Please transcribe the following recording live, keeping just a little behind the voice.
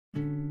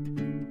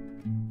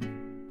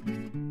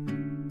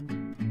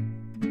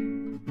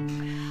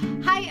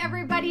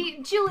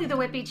Julie the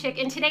Whippy Chick,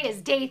 and today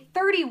is day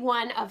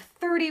 31 of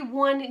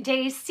 31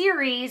 day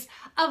series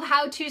of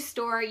how to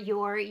store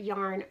your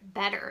yarn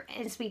better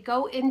as we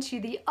go into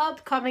the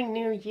upcoming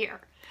new year.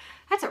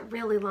 That's a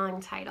really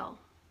long title.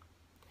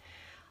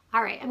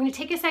 All right, I'm going to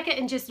take a second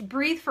and just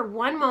breathe for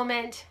one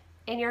moment,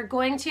 and you're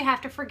going to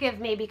have to forgive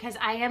me because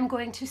I am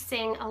going to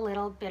sing a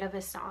little bit of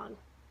a song.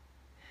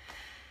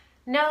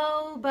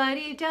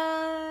 Nobody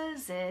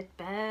does it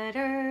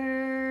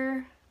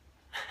better.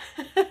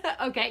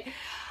 Okay,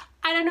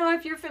 I don't know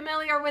if you're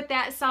familiar with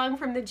that song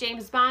from the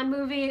James Bond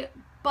movie,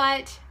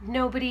 but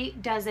nobody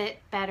does it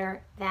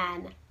better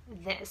than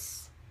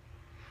this.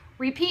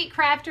 Repeat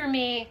Crafter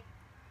Me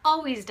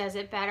always does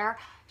it better.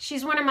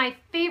 She's one of my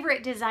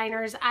favorite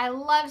designers. I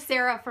love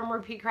Sarah from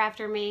Repeat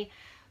Crafter Me,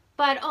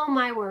 but oh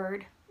my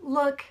word,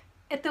 look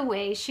at the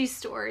way she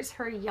stores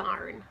her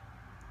yarn.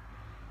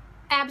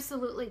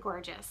 Absolutely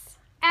gorgeous.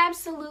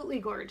 Absolutely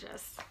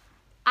gorgeous.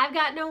 I've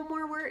got no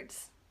more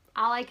words.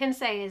 All I can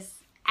say is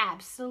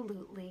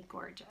absolutely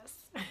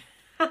gorgeous.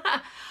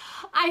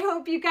 I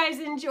hope you guys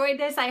enjoyed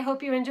this. I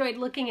hope you enjoyed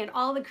looking at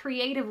all the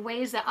creative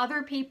ways that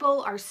other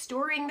people are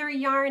storing their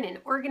yarn and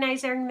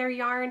organizing their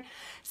yarn.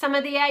 Some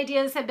of the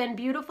ideas have been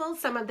beautiful.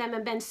 Some of them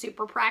have been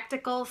super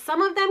practical.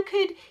 Some of them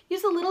could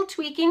use a little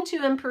tweaking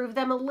to improve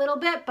them a little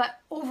bit, but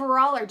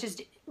overall are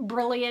just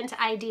brilliant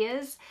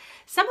ideas.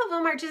 Some of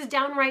them are just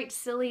downright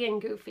silly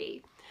and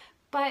goofy,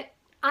 but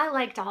I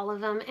liked all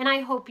of them, and I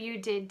hope you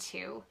did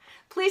too.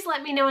 Please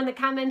let me know in the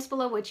comments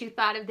below what you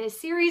thought of this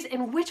series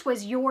and which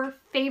was your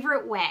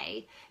favorite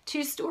way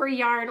to store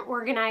yarn,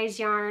 organize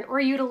yarn,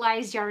 or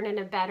utilize yarn in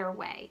a better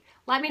way.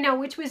 Let me know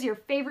which was your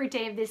favorite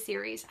day of this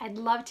series. I'd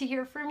love to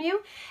hear from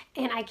you,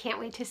 and I can't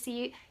wait to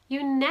see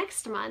you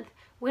next month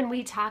when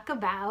we talk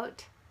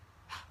about...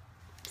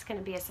 It's going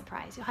to be a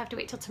surprise. You'll have to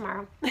wait till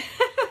tomorrow. All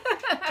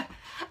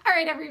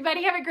right,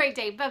 everybody, have a great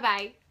day.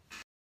 Bye-bye.